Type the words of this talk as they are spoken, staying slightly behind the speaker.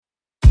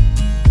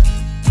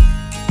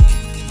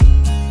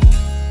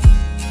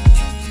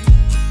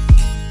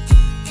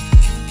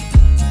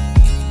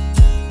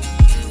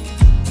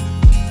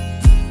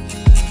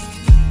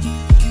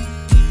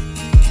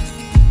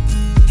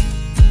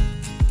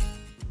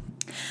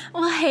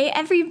Well, hey,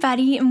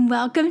 everybody, and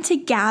welcome to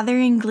Gather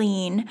and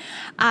Glean.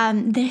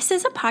 This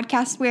is a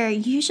podcast where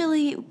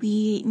usually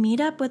we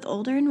meet up with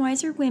older and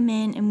wiser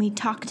women and we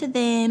talk to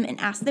them and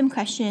ask them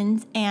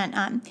questions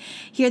and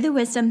hear the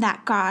wisdom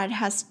that God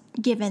has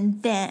given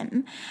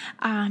them.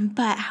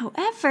 But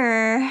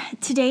however,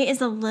 today is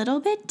a little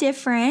bit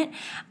different.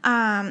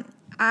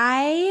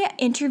 I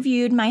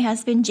interviewed my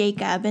husband,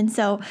 Jacob, and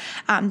so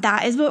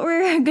that is what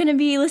we're going to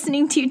be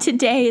listening to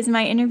today is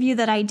my interview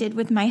that I did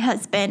with my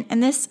husband.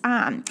 And this,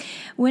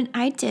 when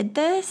I did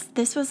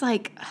this was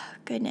like, oh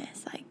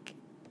goodness, like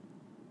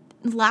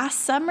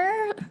last summer,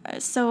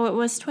 so it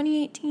was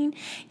 2018.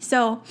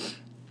 So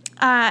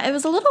it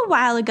was a little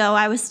while ago.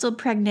 I was still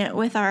pregnant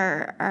with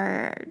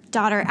our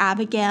daughter,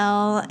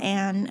 Abigail,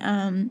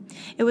 and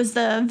it was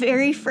the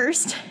very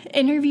first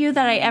interview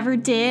that I ever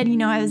did. You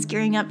know, I was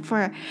gearing up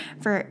for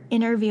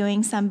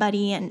interviewing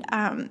somebody, and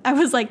I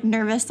was like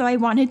nervous, so I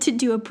wanted to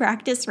do a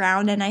practice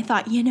round, and I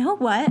thought, you know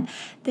what?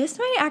 This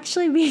might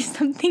actually be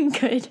something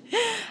good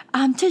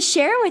to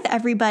share with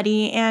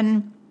everybody.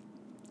 And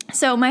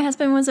so my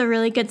husband was a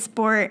really good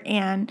sport,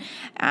 and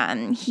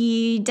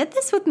he did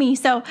this with me.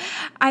 So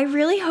I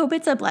really hope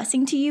it's a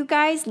blessing to you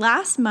guys.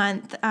 Last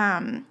month,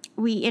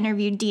 we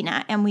interviewed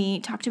Dina, and we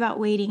talked about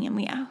waiting, and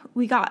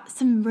we got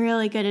some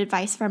really good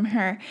advice from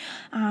her.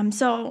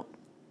 So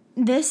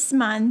this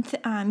month,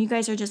 you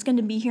guys are just going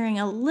to be hearing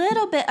a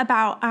little bit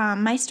about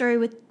my story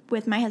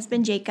with my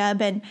husband,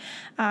 Jacob, and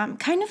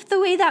kind of the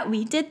way that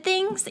we did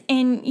things.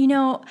 And, you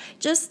know,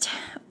 just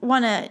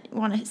want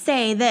to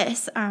say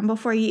this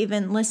before you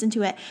even listen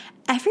to it.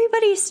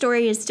 Everybody's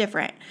story is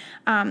different.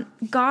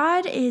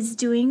 God is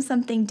doing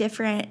something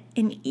different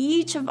in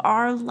each of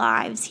our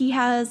lives. He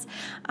has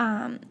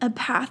a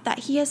path that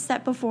he has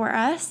set before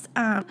us.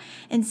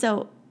 And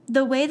so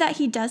the way that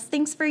he does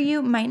things for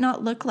you might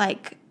not look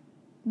like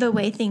the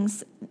way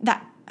things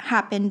that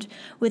happened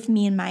with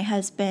me and my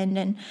husband.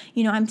 And,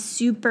 you know, I'm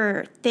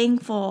super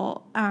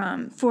thankful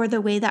for the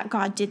way that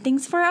God did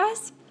things for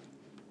us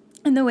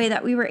and the way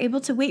that we were able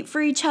to wait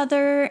for each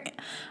other.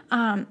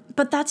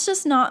 But that's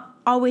just not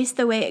always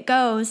the way it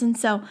goes. And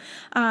so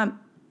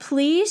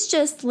please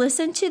just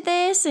listen to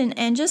this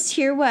and just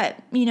hear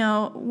what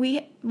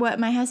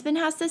my husband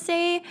has to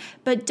say,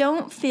 but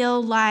don't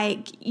feel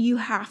like you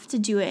have to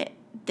do it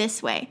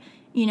this way.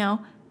 You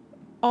know,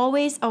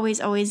 always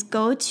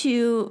go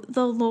to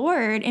the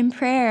Lord in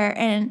prayer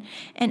and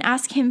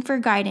ask him for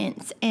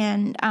guidance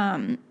and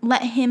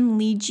let him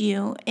lead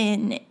you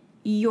in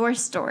your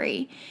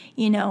story.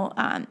 You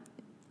know,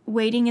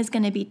 waiting is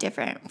going to be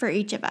different for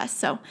each of us.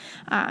 So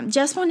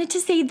just wanted to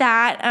say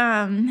that.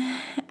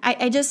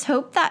 I just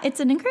hope that it's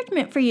an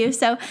encouragement for you.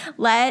 So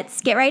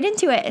let's get right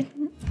into it.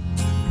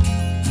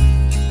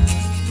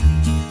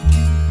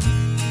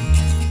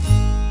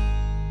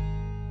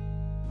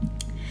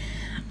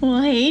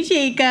 Well, hey,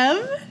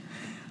 Jacob.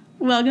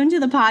 Welcome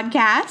to the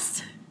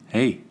podcast.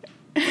 Hey.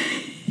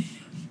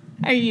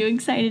 Are you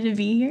excited to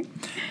be here?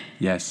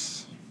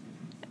 Yes.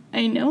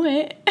 I know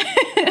it.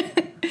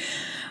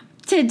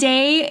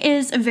 Today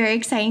is a very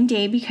exciting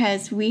day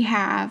because we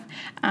have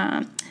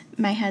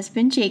my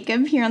husband,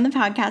 Jacob, here on the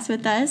podcast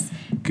with us.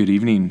 Good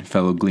evening,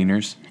 fellow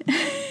gleaners.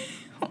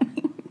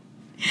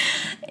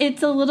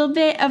 It's a little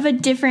bit of a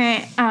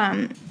different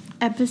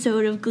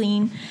episode of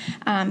Glean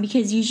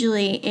because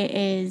usually it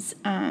is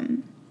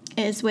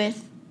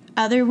with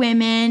other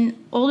women,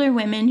 older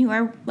women who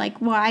are like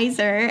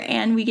wiser,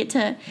 and we get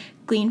to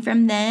glean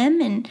from them.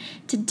 And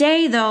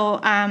today, though,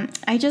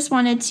 I just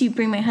wanted to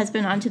bring my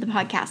husband onto the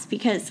podcast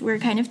because we're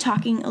kind of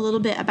talking a little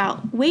bit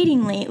about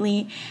waiting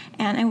lately,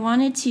 and I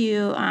wanted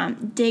to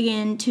dig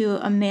into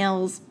a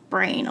male's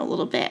brain a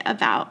little bit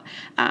about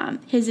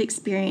his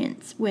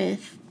experience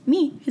with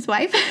me, his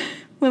wife,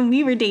 when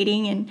we were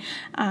dating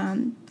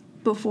and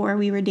before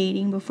we were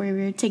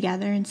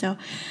together. And so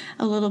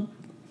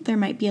there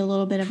might be a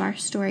little bit of our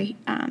story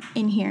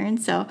in here.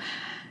 And so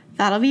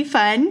that'll be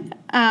fun.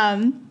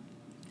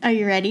 Are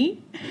you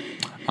ready?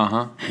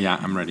 Uh-huh. Yeah,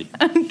 I'm ready.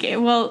 Okay.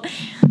 Well,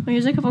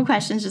 here's a couple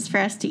questions just for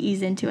us to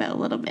ease into it a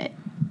little bit.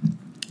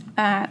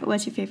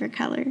 What's your favorite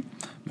color?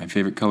 My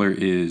favorite color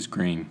is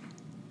green.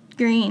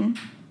 Green.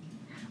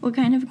 What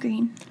kind of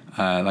green?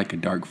 Like a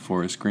dark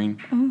forest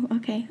green. Oh,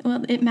 okay.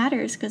 Well, it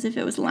matters because if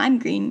it was lime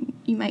green,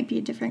 you might be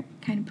a different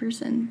kind of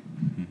person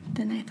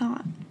than I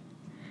thought.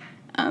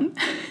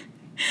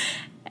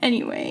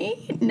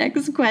 Anyway,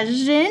 next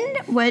question.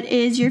 What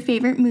is your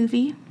favorite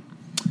movie?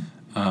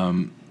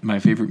 My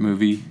favorite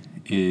movie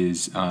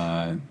is,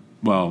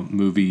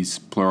 movies,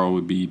 plural,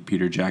 would be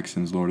Peter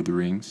Jackson's Lord of the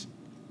Rings.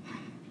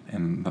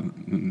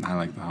 And I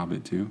like The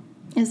Hobbit, too.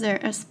 Is there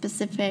a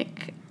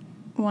specific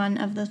one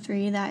of the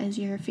three that is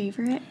your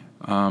favorite?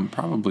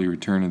 Probably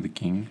Return of the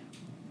King,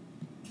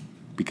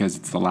 because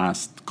it's the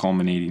last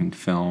culminating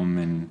film,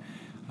 and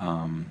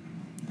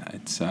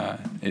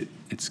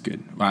it's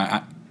good.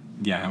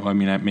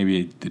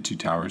 Maybe The Two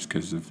Towers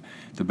because of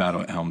the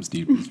battle at Helm's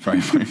Deep is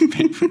probably my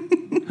favorite.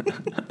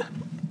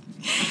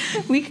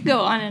 We could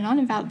go on and on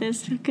about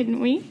this, couldn't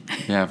we?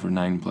 Yeah, for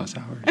 9+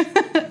 hours.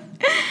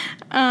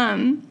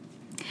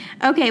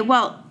 Okay,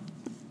 well,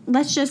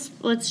 let's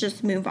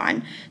just move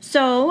on.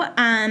 So,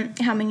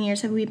 how many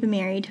years have we been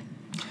married?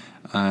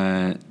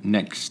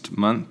 Next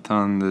month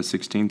on the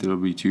 16th, it'll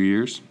be 2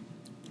 years.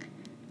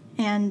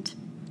 And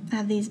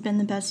have these been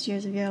the best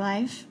years of your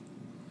life?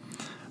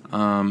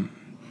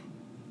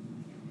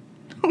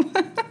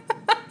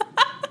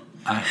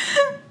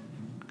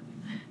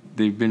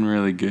 They've been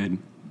really good.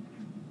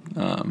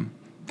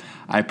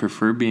 I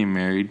prefer being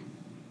married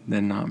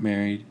than not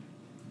married.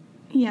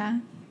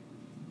 Yeah.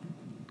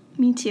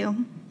 Me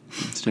too.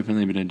 It's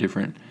definitely been a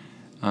different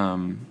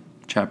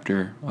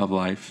chapter of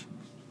life.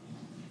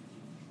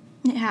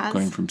 It has.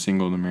 Going from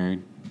single to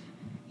married.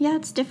 Yeah,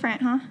 it's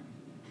different, huh?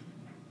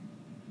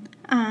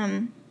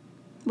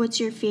 What's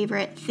your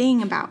favorite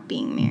thing about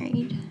being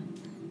married?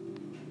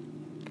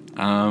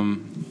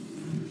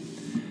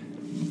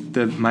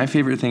 My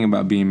favorite thing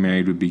about being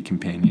married would be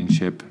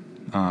companionship.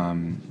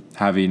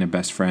 Having a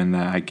best friend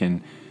that I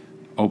can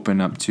open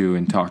up to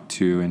and talk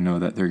to and know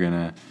that they're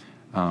going to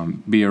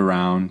be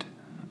around,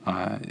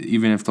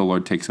 even if the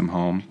Lord takes them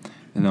home,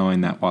 and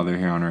knowing that while they're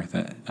here on earth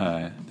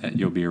that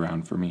you'll be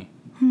around for me.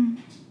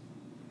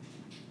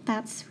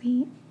 That's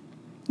sweet.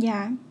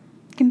 Yeah.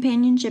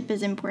 Companionship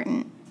is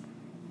important.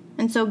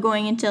 And so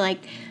going into,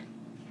 like,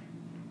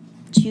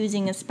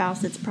 choosing a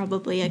spouse, it's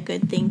probably a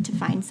good thing to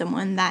find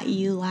someone that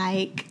you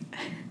like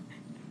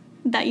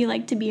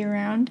to be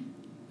around.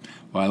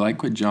 Well, I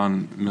like what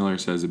John Miller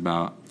says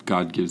about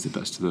God gives the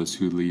best to those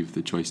who leave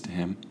the choice to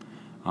him.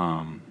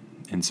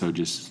 And so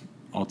just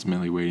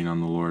ultimately waiting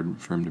on the Lord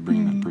for him to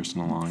bring that person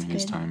along in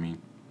his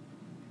timing.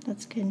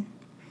 That's good.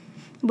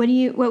 What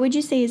would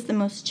you say is the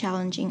most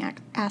challenging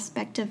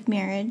aspect of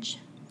marriage?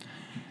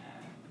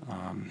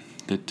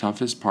 The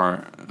toughest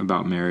part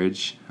about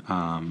marriage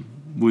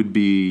would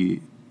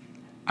be,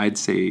 I'd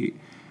say,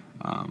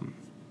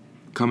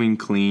 coming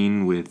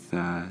clean with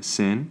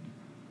sin.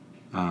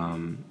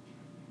 When,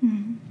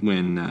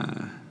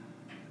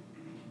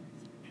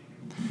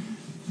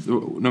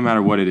 no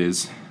matter what it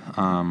is,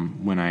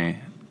 when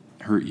I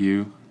hurt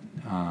you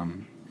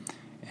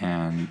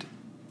and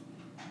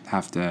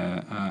have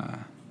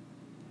to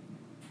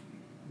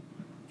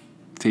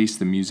face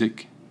the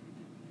music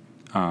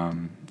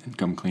and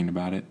come clean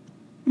about it.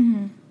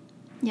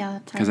 Yeah,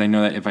 that's right. Because I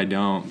know that if I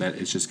don't, that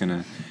it's just going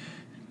to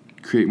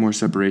create more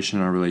separation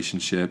in our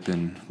relationship,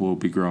 and we'll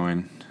be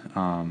growing.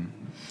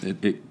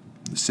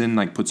 Sin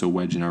like puts a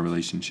wedge in our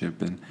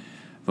relationship, and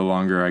the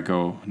longer I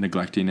go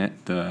neglecting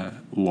it, the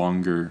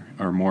longer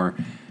or more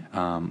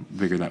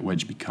bigger that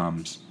wedge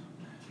becomes.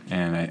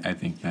 And I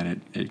think that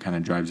it kind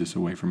of drives us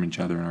away from each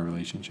other in our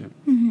relationship.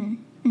 I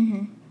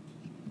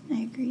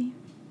agree.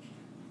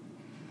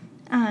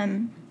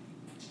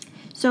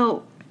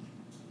 So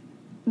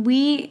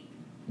we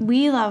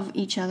love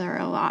each other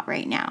a lot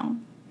right now.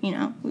 You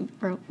know,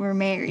 we're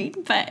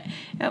married, but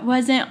it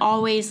wasn't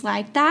always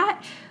like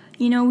that.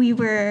 You know,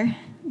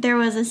 there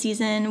was a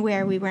season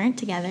where we weren't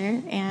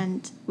together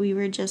and we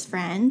were just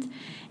friends.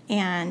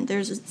 And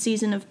there's a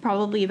season of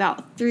probably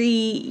about 3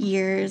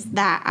 years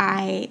that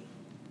I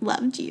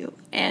loved you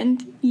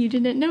and you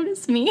didn't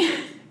notice me.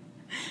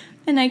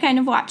 And I kind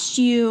of watched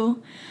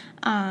you,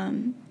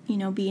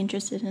 be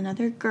interested in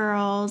other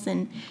girls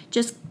and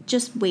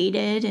just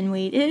waited and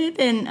waited.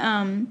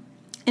 And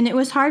it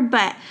was hard,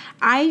 but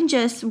I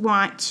just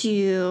want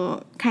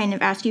to kind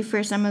of ask you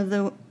for some of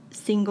the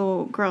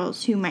single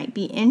girls who might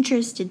be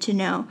interested to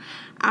know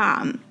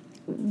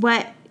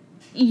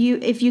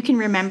if you can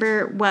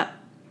remember what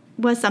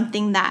was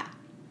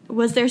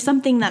there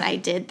something that I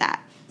did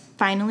that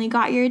finally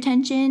got your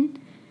attention,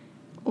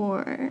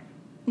 or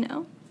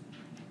no?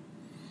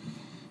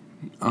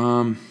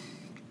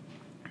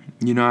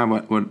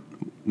 What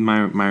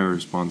my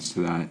response to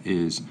that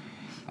is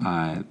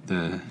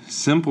the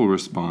simple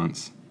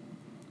response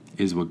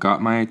is what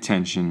got my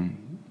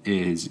attention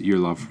is your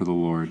love for the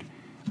Lord.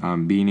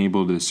 Being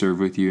able to serve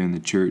with you in the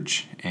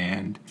church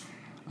and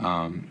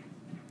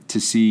to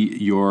see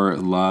your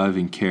love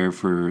and care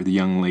for the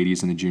young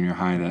ladies in the junior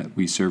high that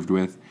we served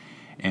with,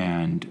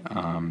 and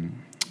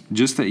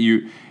just that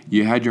you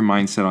had your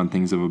mindset on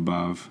things of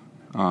above,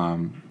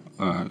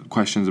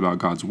 questions about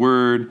God's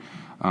word,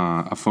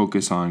 a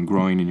focus on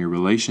growing in your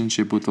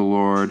relationship with the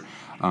Lord,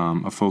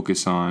 a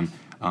focus on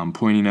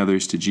pointing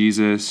others to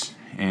Jesus.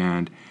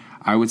 And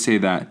I would say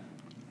that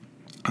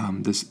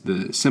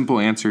the simple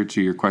answer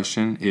to your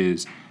question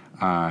is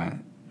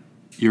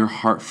your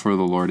heart for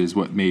the Lord is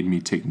what made me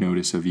take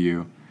notice of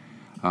you.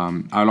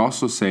 I'd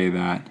also say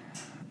that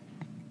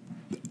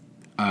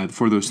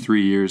for those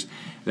 3 years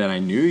that I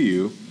knew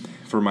you,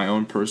 for my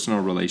own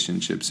personal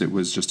relationships, it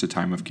was just a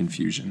time of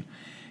confusion.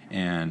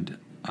 And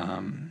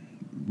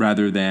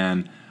rather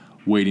than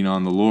waiting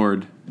on the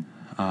Lord,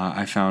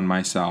 I found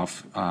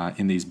myself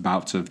in these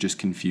bouts of just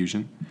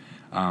confusion,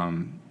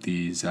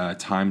 these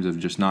times of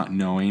just not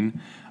knowing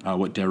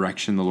what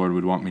direction the Lord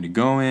would want me to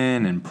go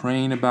in, and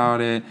praying about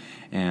it,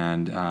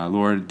 and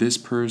Lord, this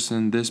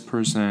person,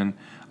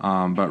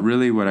 but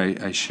really what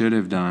I should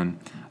have done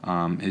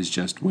is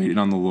just waited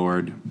on the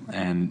Lord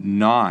and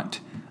not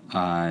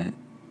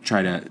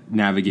try to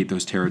navigate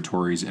those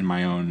territories in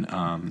my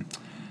own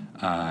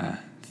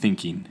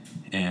thinking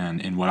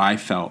and what I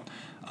felt,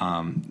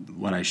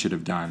 what I should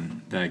have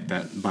done.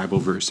 That Bible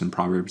verse in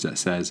Proverbs that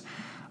says,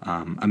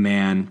 a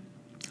man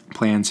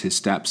plans his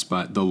steps,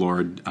 but the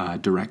Lord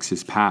directs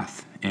his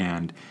path.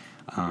 And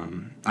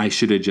I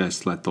should have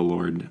just let the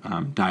Lord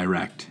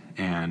direct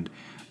and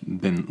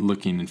been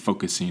looking and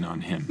focusing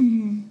on Him.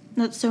 Mm-hmm.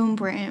 That's so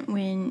important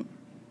when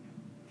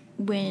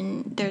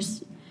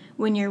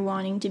you're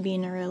wanting to be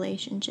in a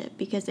relationship,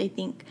 because I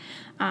think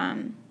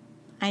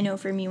I know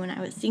for me, when I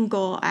was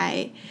single,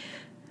 I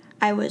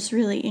was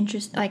really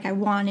interested, like I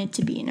wanted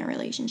to be in a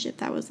relationship.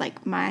 That was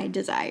like my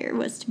desire,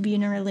 was to be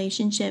in a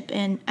relationship.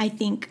 And I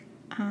think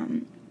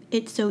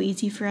it's so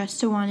easy for us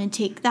to want to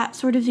take that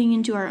sort of thing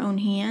into our own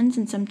hands.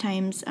 And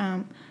sometimes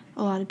a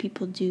lot of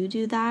people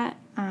do that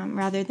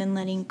rather than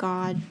letting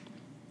God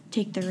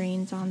take the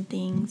reins on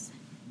things.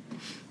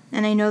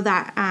 And I know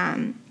that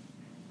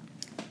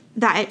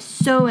that it's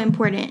so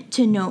important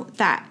to note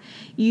that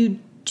you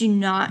do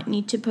not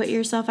need to put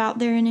yourself out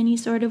there in any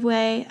sort of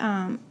way,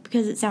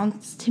 because it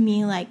sounds to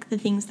me like the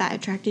things that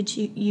attracted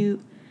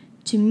you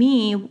to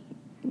me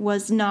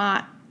was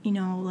not,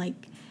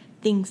 like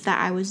things that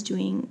I was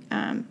doing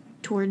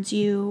towards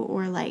you,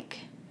 or like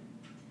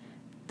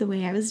the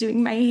way I was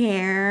doing my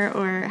hair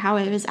or how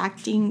I was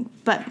acting,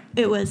 but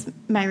it was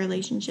my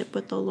relationship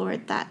with the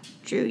Lord that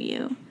drew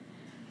you.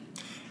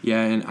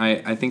 Yeah, and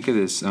I think of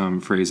this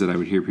phrase that I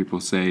would hear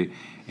people say,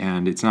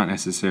 and it's not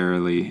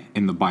necessarily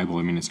in the Bible.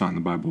 I mean, it's not in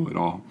the Bible at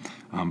all,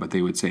 but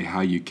they would say,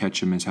 how you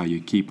catch them is how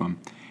you keep them.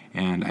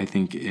 And I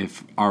think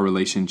if our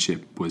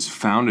relationship was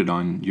founded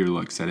on your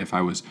looks, that if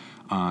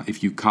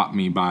you caught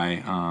me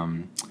by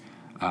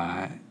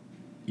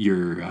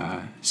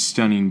your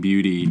stunning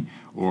beauty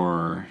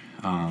or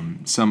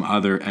some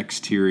other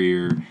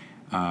exterior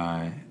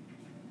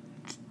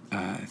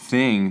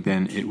thing,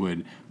 then it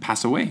would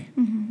pass away.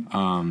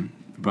 Mm-hmm.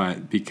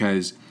 But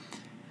because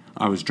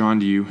I was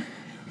drawn to you,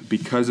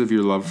 because of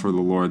your love for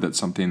the Lord, that's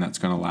something that's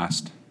going to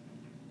last.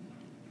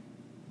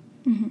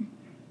 Mm-hmm.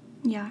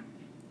 Yeah,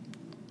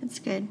 that's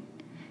good.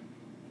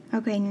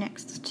 Okay,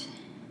 next.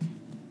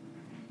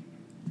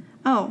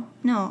 Oh,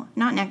 no,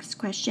 not next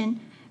question.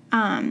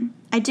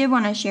 I did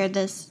want to share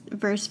this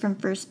verse from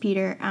 1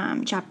 Peter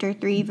chapter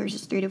 3,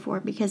 verses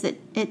 3-4, because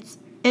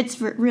it's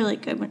really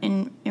good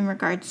in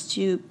regards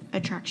to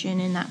attraction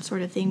and that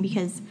sort of thing,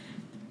 because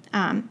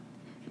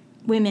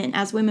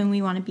as women, we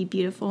want to be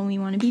beautiful and we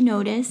want to be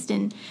noticed.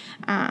 And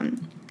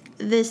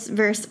this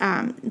verse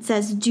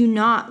says, "Do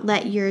not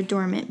let your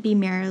adornment be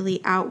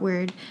merely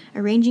outward,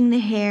 arranging the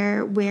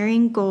hair,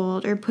 wearing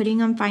gold, or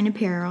putting on fine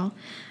apparel.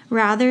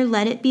 Rather,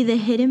 let it be the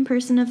hidden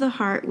person of the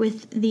heart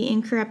with the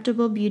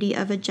incorruptible beauty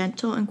of a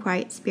gentle and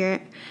quiet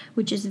spirit,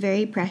 which is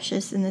very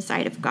precious in the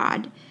sight of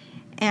God."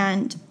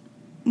 And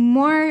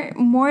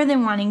more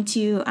than wanting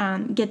to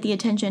get the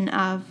attention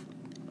of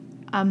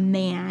a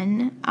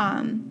man,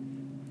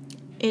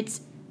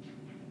 it's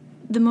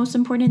the most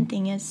important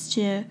thing is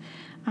to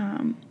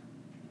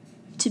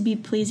be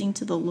pleasing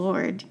to the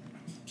Lord,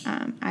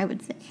 I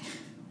would say.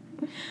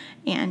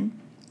 And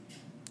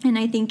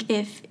I think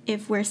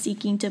if we're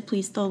seeking to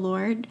please the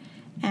Lord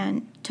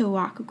and to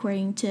walk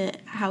according to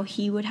how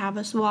He would have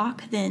us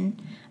walk, then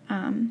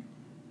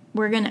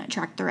we're going to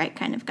attract the right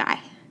kind of guy.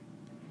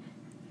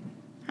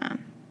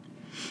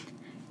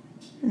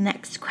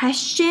 Next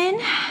question.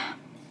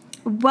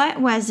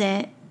 What was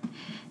it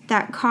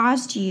that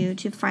caused you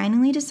to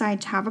finally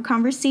decide to have a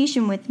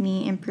conversation with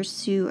me and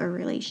pursue a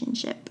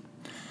relationship?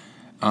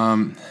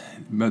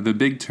 But the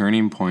big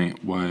turning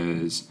point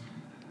was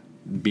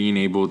being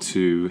able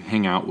to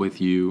hang out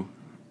with you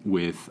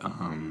with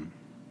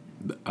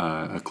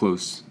a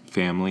close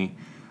family,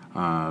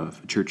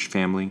 church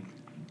family,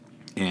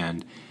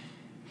 and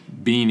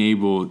being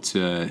able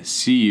to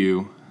see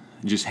you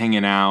just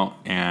hanging out.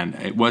 And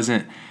it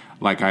wasn't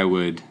like I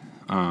would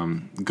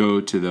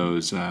go to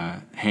those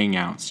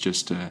hangouts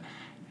just to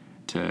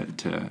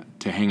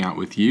hang out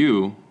with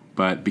you,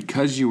 but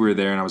because you were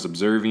there and I was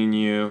observing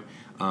you,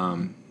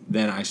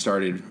 then I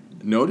started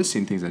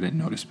noticing things I didn't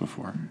notice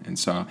before. And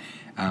so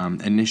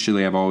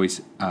initially I've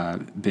always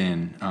I've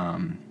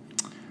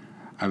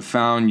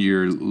found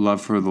your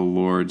love for the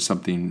Lord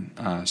something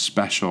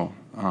special.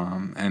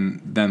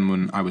 And then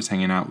when I was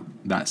hanging out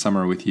that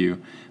summer with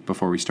you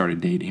before we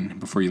started dating,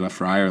 before you left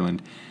for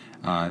Ireland,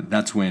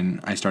 that's when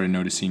I started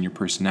noticing your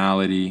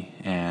personality,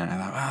 and I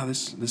thought, wow,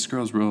 this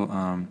girl's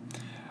real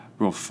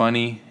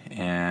funny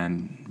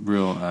and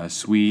real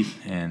sweet.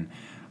 And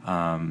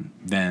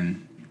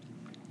then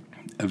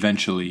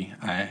eventually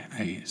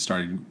I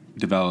started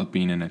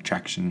developing an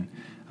attraction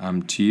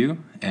to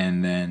you.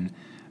 And then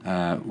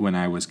when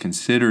I was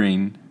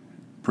considering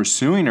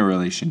pursuing a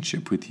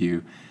relationship with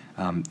you,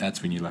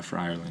 that's when you left for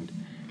Ireland.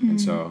 Mm-hmm. And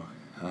so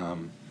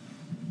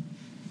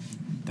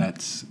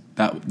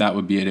that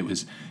would be it.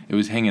 It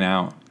was hanging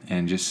out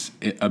and just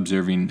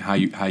observing how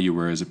you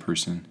were as a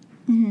person.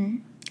 Mm-hmm.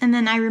 And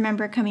then I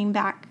remember coming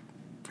back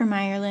from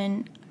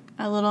Ireland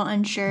a little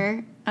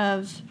unsure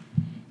of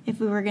if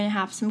we were going to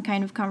have some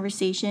kind of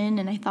conversation,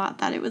 and I thought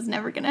that it was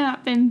never going to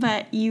happen,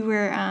 but you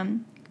were,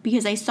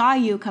 because I saw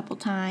you a couple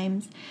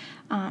times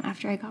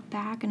after I got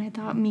back, and I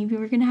thought maybe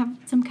we're going to have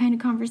some kind of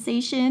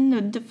conversation,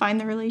 to define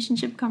the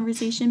relationship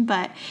conversation,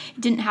 but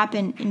it didn't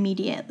happen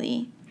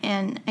immediately,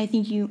 and I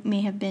think you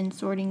may have been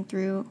sorting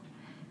through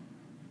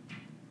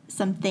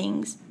some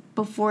things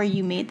before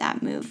you made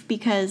that move,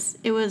 because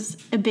it was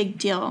a big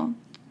deal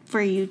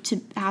for you to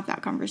have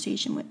that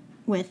conversation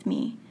with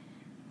me,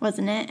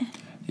 wasn't it?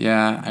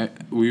 Yeah,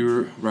 we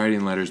were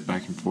writing letters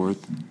back and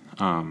forth,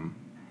 and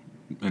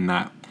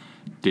that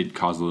did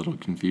cause a little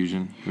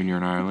confusion when you're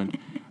in Ireland.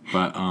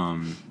 But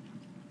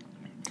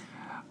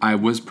I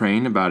was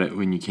praying about it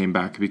when you came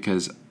back,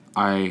 because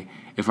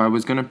if I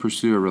was going to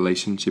pursue a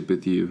relationship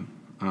with you,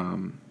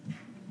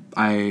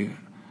 I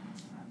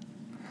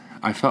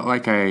felt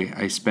like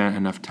I spent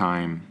enough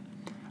time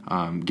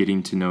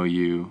getting to know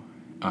you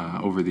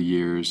over the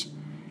years,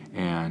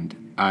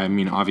 and I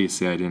mean,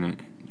 obviously I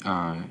didn't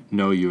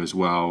know you as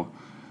well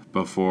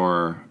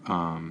before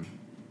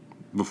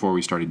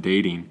we started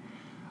dating,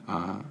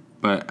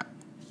 but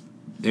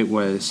it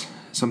was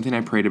something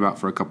I prayed about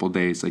for a couple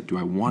days. Like, do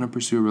I want to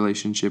pursue a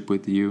relationship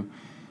with you?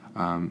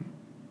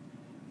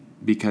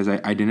 Because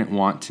I didn't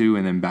want to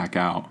and then back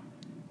out.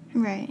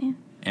 Right.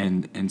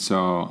 And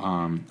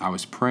so I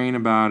was praying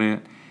about it,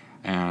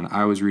 and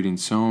I was reading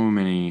so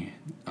many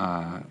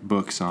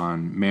books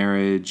on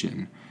marriage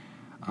and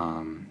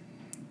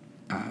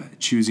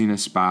choosing a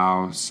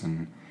spouse,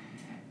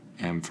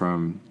 and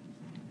from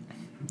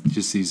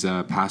just these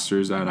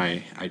pastors that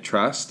I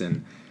trust.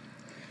 And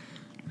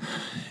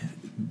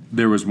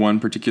there was one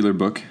particular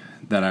book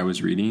that I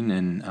was reading,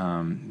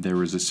 and there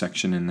was a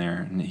section in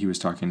there, and he was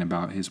talking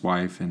about his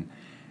wife and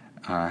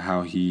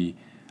how he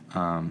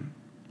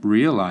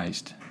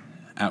realized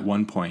at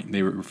one point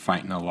they were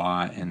fighting a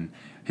lot, and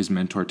his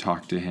mentor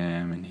talked to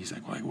him, and he's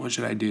like, well, what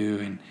should I do?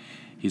 And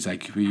he's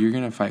like, well, you're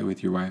going to fight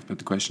with your wife, but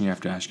the question you have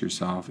to ask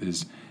yourself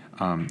is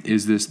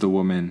this the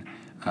woman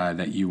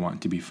that you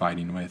want to be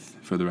fighting with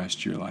for the rest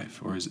of your life,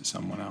 or is it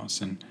someone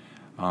else? And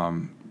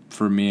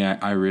for me,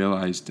 I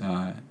realized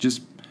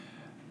just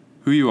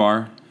who you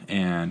are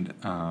and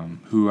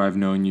who I've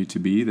known you to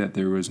be, that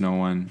there was no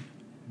one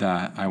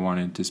that I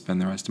wanted to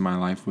spend the rest of my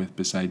life with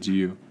besides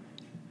you.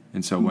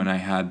 And so when I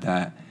had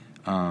that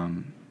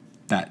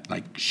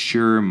like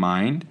sure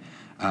mind,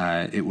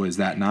 it was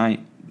that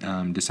night,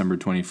 December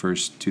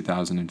 21st,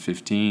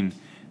 2015,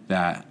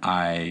 that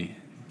I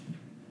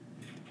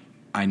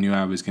knew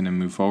I was going to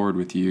move forward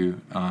with you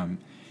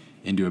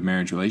into a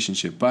marriage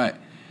relationship. But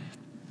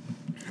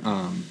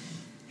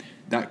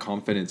that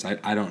confidence,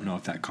 I don't know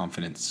if that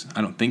confidence,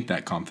 I don't think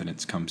that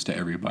confidence comes to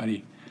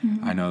everybody.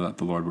 Mm-hmm. I know that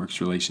the Lord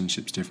works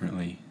relationships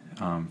differently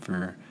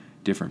for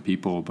different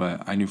people,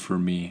 but I knew for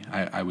me,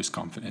 I was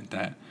confident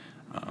that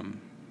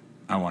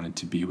I wanted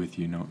to be with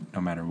you no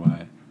matter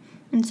what.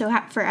 And so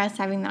for us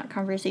having that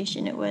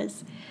conversation, it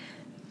was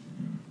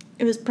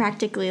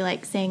practically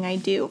like saying I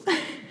do.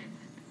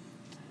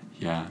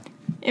 Yeah.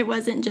 It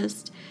wasn't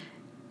just,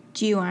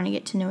 do you want to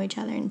get to know each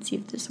other and see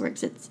if this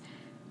works? It's,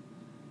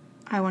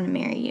 I want to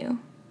marry you.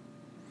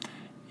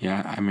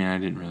 Yeah, I mean, I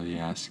didn't really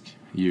ask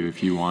you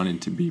if you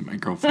wanted to be my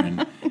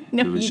girlfriend.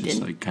 No, it was you just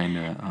didn't. like kind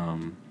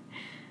of...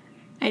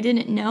 I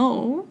didn't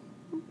know.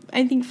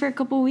 I think for a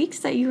couple weeks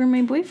that you were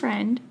my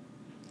boyfriend.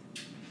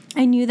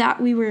 I knew that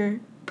we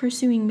were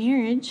pursuing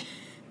marriage,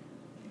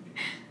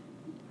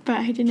 but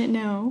I didn't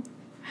know.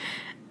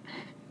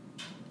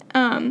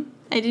 I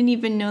didn't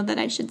even know that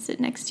I should sit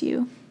next to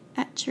you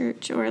at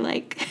church, or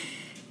like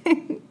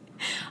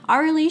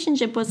our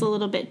relationship was a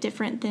little bit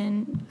different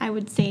than, I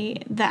would say,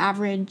 the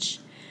average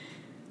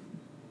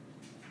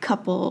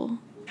couple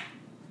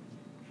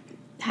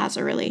has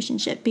a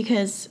relationship,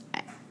 because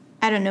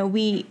I don't know,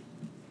 we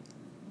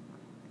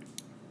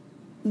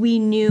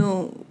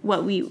knew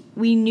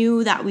we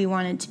knew that we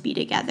wanted to be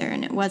together,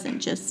 and it wasn't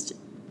just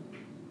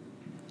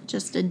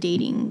a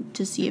dating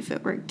to see if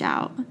it worked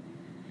out.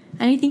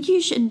 And I think you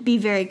should be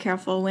very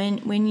careful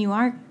when you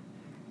are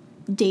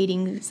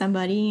dating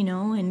somebody, you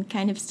know, and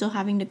kind of still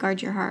having to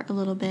guard your heart a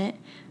little bit.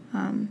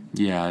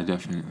 Yeah,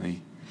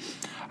 definitely.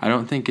 I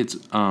don't think it's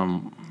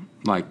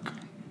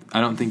I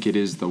don't think it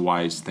is the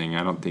wise thing.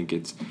 I don't think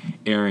it's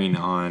erring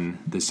on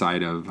the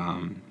side of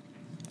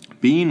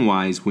being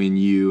wise when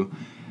you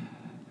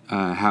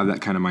have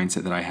that kind of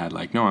mindset that I had,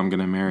 like, no, I'm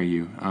going to marry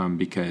you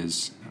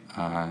because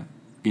God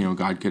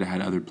could have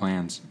had other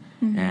plans.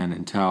 Mm-hmm. And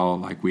until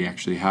like we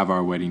actually have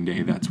our wedding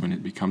day, that's when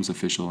it becomes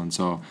official. And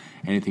so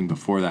anything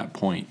before that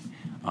point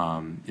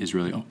is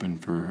really open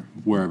for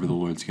wherever the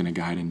Lord's going to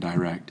guide and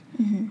direct.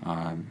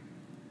 Mm-hmm.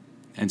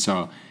 And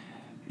so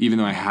even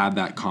though I had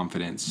that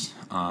confidence,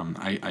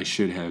 I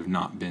should have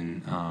not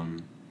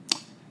been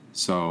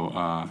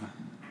so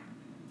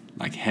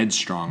like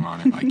headstrong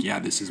on it. Like, yeah,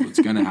 this is what's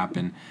going to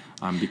happen.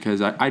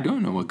 Because I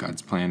don't know what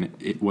God's plan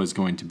it was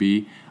going to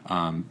be.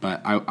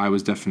 But I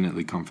was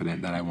definitely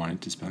confident that I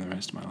wanted to spend the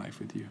rest of my life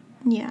with you.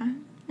 Yeah.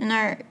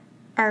 And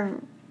our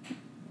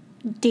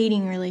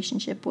dating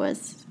relationship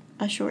was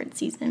a short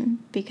season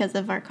because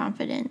of our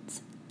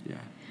confidence.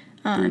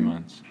 Yeah. 3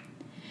 months.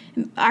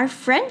 Our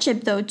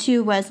friendship, though,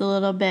 too, was a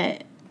little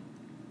bit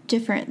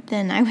different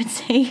than I would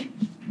say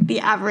the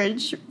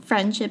average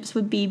friendships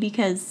would be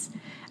because,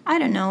 I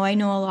don't know, I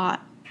know a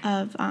lot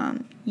of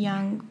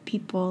young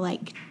people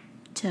like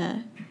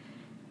to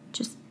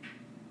just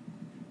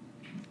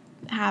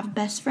have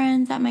best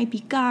friends that might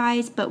be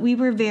guys, but we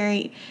were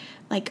very,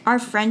 like, our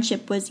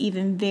friendship was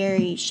even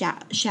very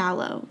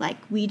shallow. Like,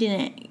 we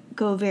didn't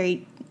go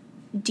very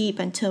deep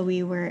until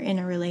we were in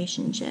a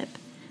relationship.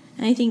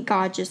 And I think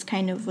God just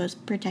kind of was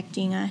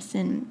protecting us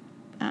and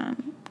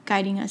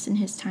guiding us in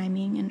his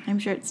timing, and I'm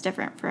sure it's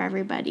different for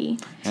everybody.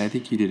 And I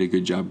think you did a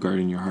good job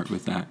guarding your heart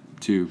with that,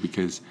 too,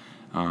 because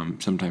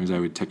sometimes I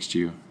would text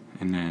you,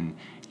 and then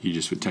you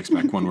just would text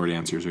back one-word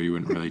answers, or you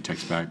wouldn't really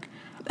text back.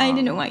 I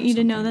didn't want you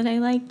to know that I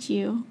liked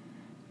you.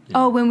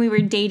 Yeah. Oh, when we were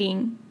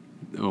dating.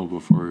 Oh,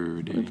 before we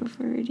were dating.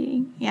 Before we were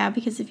dating. Yeah,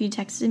 because if you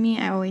texted me,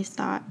 I always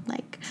thought,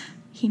 like,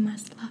 he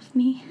must love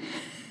me.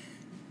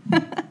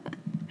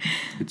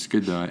 It's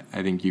good, though.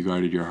 I think you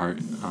guarded your heart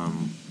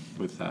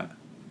with that.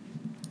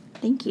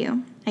 Thank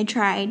you. I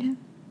tried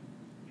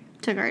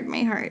to guard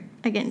my heart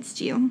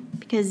against you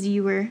because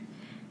you were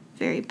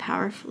very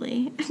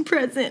powerfully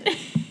present.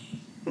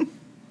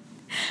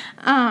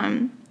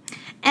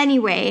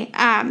 Anyway,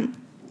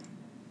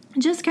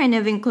 just kind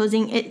of in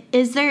closing,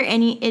 is there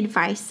any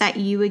advice that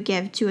you would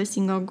give to a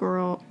single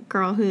girl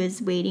who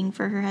is waiting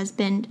for her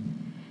husband?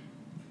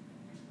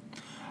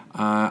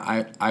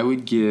 I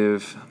would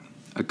give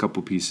a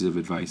couple pieces of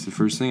advice. The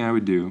first thing I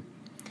would do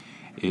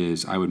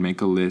is I would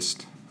make a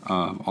list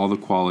of all the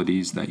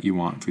qualities that you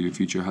want for your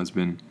future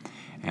husband,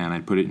 and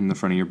I'd put it in the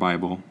front of your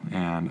Bible,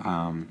 and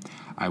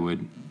I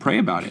would pray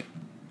about it.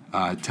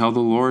 Tell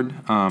the Lord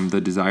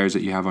the desires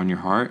that you have on your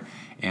heart,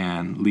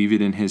 and leave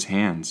it in his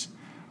hands.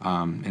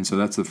 And so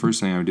that's the first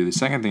thing I would do. The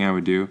second thing I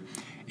would do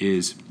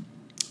is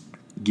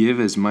give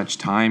as much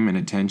time and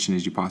attention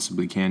as you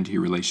possibly can to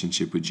your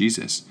relationship with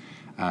Jesus.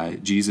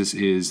 Jesus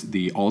is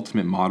the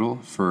ultimate model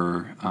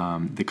for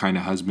the kind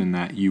of husband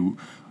that you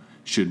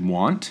should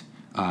want.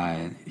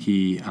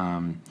 He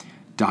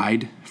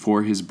died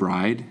for his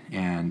bride,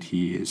 and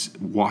he is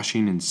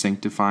washing and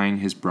sanctifying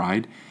his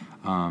bride.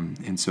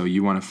 And so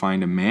you want to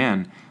find a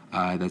man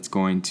that's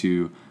going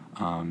to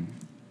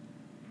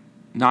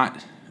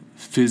not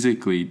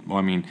physically,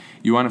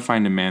 you want to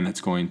find a man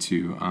that's going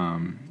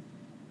to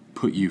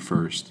put you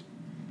first,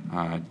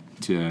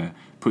 to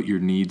put your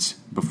needs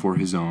before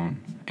his own,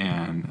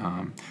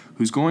 and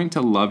who's going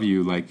to love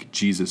you like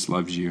Jesus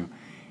loves you.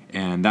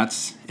 And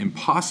that's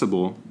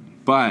impossible,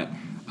 but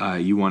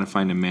you want to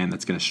find a man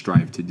that's going to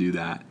strive to do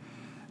that.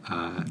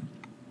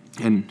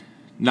 And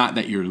not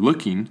that you're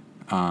looking,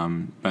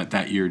 but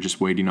that you're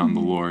just waiting on the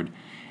Lord.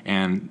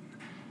 And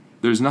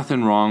there's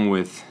nothing wrong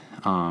with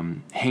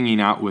hanging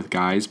out with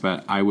guys,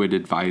 but I would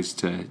advise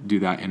to do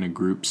that in a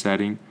group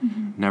setting.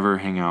 Mm-hmm. Never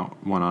hang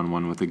out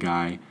one-on-one with a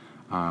guy,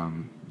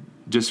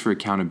 just for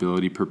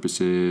accountability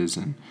purposes,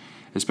 and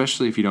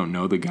especially if you don't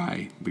know the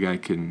guy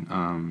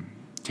can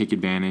take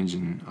advantage,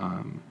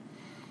 and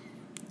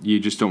you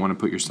just don't want to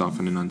put yourself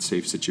in an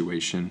unsafe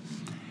situation.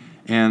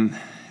 And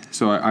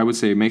so I would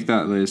say make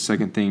that list.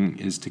 Second thing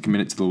is to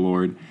commit it to the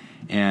Lord.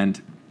 And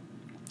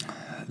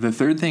the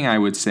third thing I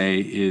would say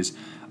is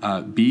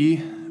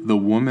be the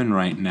woman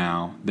right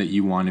now that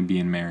you want to be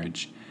in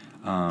marriage.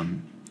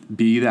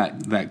 Be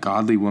that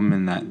godly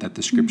woman that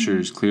the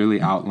scriptures clearly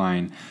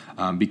outline,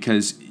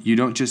 because you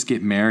don't just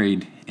get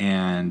married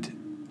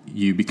and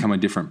you become a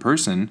different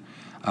person.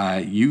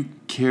 You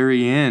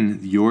carry in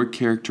your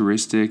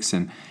characteristics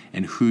and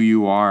who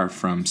you are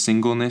from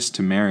singleness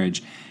to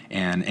marriage,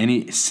 and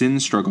any sin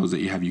struggles that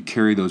you have, you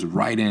carry those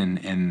right in,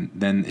 and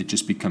then it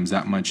just becomes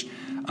that much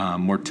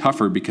more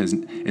tougher, because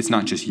it's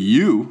not just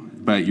you,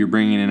 but you're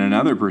bringing in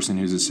another person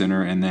who's a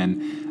sinner, and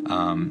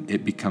then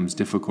it becomes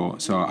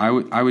difficult. So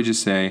I would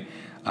just say,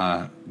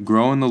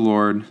 grow in the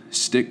Lord,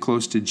 stick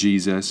close to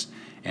Jesus,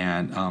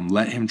 and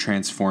let him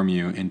transform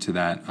you into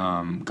that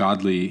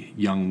godly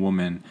young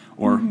woman,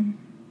 or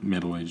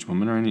middle-aged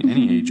woman, or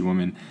any age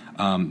woman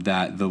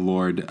that the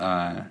Lord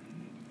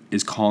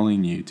is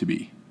calling you to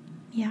be.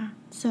 Yeah,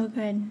 so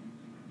good.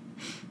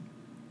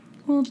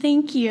 Well,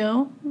 thank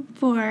you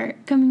for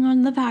coming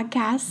on the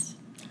podcast.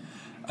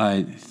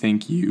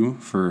 Thank you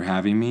for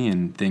having me,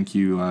 and thank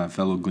you,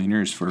 fellow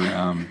Gleaners, for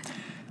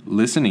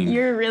listening.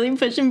 You're really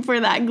pushing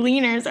for that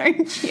Gleaners,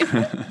 aren't you?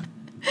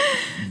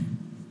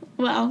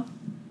 Well,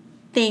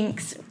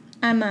 thanks.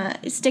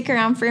 Stick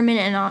around for a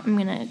minute, and I'm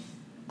going to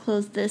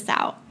close this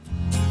out.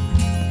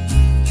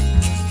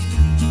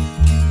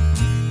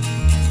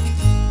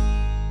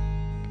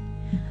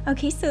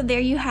 Okay, so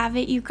there you have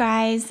it, you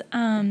guys.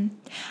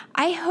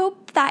 I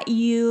hope that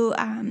you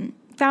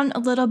found a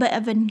little bit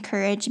of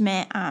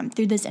encouragement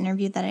through this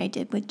interview that I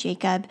did with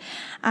Jacob.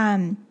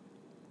 I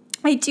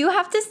do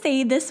have to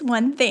say this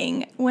one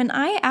thing. When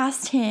I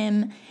asked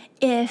him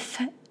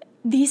if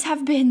these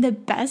have been the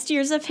best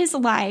years of his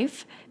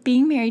life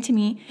being married to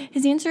me,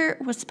 his answer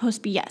was supposed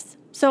to be yes.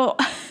 So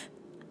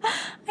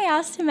I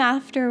asked him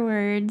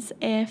afterwards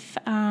if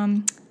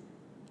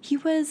he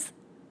was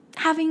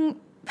having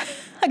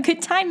a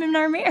good time in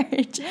our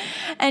marriage.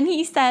 And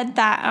he said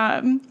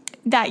that,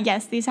 that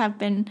yes, these have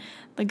been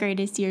the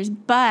greatest years,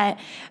 but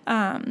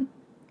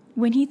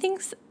when he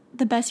thinks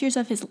the best years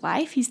of his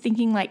life, he's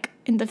thinking like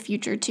in the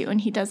future too,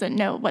 and he doesn't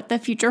know what the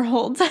future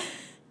holds.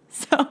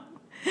 So,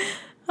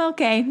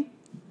 okay.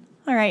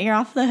 All right, you're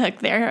off the hook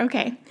there.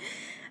 Okay.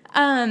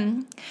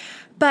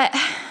 But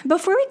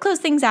before we close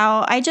things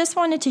out, I just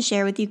wanted to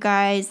share with you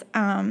guys,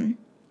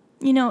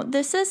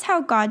 this is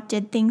how God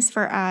did things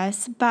for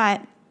us,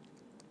 but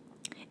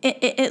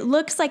it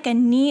looks like a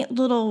neat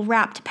little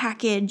wrapped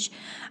package,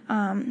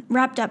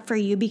 wrapped up for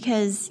you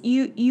because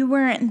you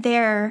weren't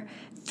there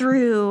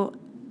through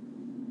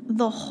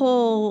the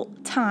whole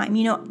time.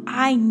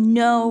 I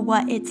know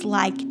what it's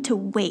like to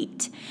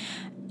wait.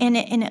 And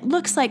it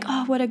looks like,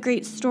 oh, what a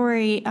great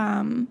story.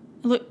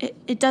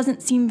 It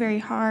doesn't seem very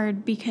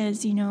hard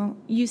because,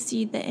 you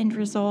see the end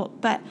result.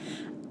 But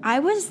I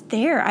was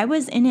there. I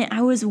was in it.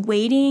 I was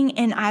waiting,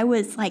 and I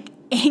was like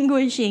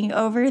anguishing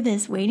over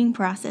this waiting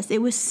process.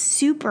 It was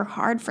super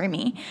hard for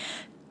me.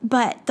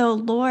 But the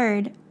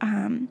Lord,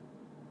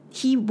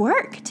 he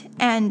worked.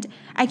 And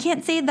I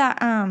can't say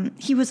that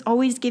he was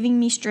always giving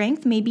me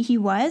strength. Maybe he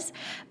was.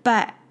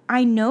 But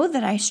I know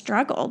that I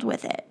struggled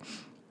with it.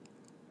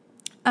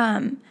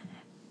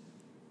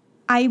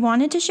 I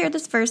wanted to share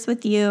this verse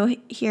with you.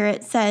 Here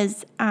it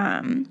says,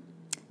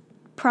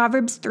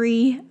 Proverbs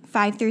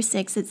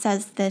 3:5-6, it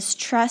says this: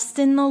 trust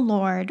in the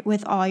Lord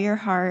with all your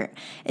heart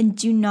and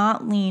do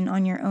not lean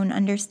on your own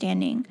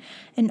understanding.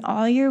 In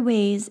all your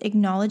ways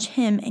acknowledge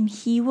him, and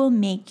he will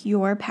make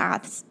your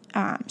paths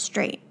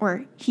straight,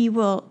 or he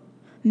will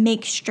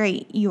make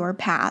straight your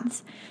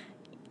paths.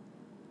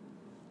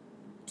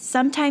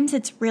 Sometimes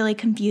it's really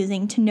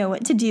confusing to know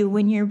what to do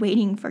when you're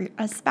waiting for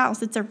a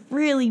spouse. It's a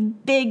really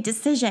big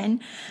decision.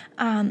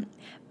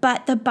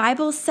 But the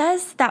Bible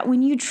says that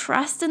when you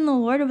trust in the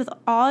Lord with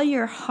all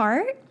your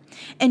heart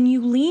and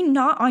you lean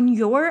not on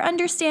your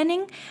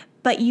understanding,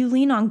 but you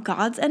lean on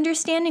God's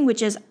understanding,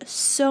 which is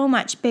so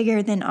much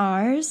bigger than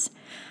ours,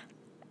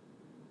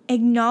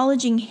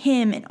 acknowledging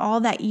him in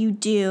all that you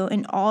do,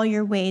 in all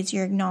your ways,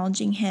 you're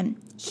acknowledging him.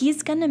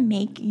 He's going to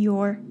make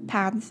your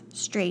paths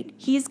straight.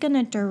 He's going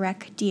to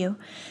direct you.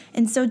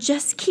 And so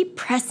just keep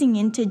pressing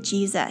into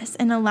Jesus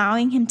and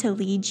allowing him to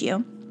lead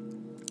you.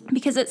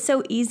 Because it's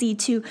so easy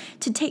to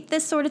take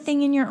this sort of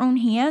thing in your own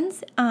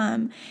hands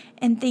and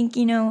think,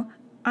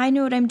 I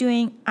know what I'm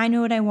doing. I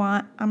know what I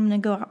want. I'm going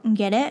to go out and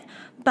get it.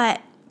 But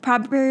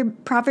Proverbs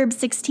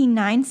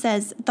 16:9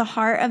 says, the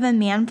heart of a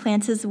man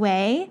plans his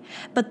way,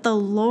 but the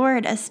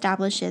Lord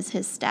establishes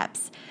his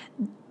steps.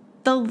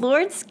 The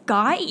Lord's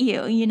got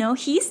you,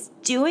 he's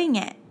doing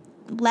it.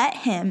 Let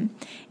him.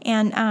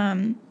 And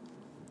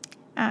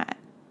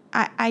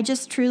I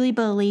just truly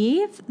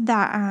believe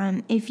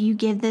that if you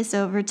give this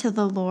over to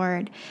the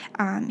Lord,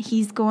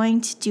 he's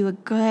going to do a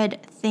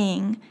good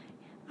thing,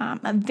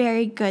 a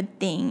very good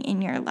thing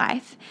in your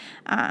life.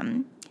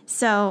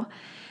 So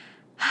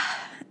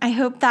I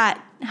hope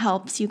that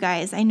helps you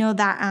guys. I know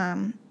that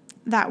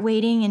that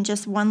waiting in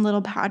just one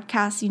little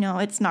podcast,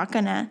 it's not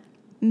going to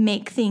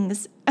make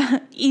things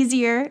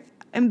easier,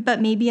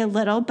 but maybe a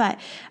little. But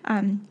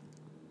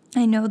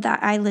I know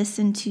that I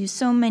listened to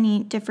so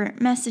many different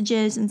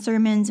messages and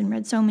sermons and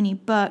read so many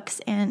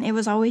books, and it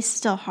was always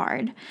still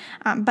hard.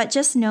 But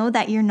just know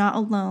that you're not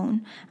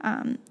alone.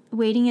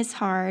 Waiting is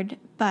hard,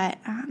 but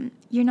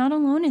you're not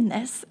alone in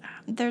this.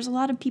 There's a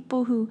lot of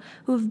people who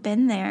have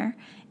been there,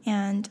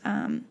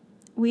 and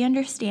we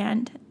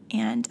understand.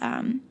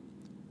 And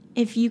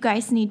if you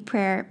guys need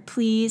prayer,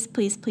 please,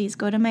 please, please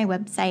go to my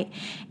website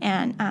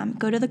and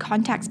go to the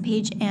contacts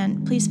page,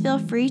 and please feel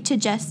free to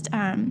just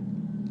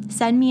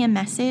send me a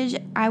message.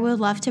 I would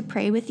love to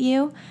pray with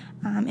you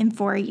and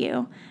for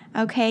you.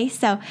 Okay,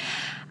 so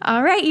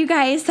all right, you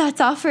guys,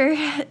 that's all for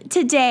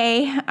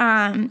today.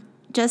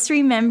 Just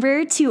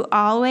remember to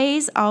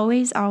always,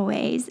 always,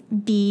 always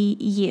be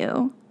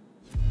you.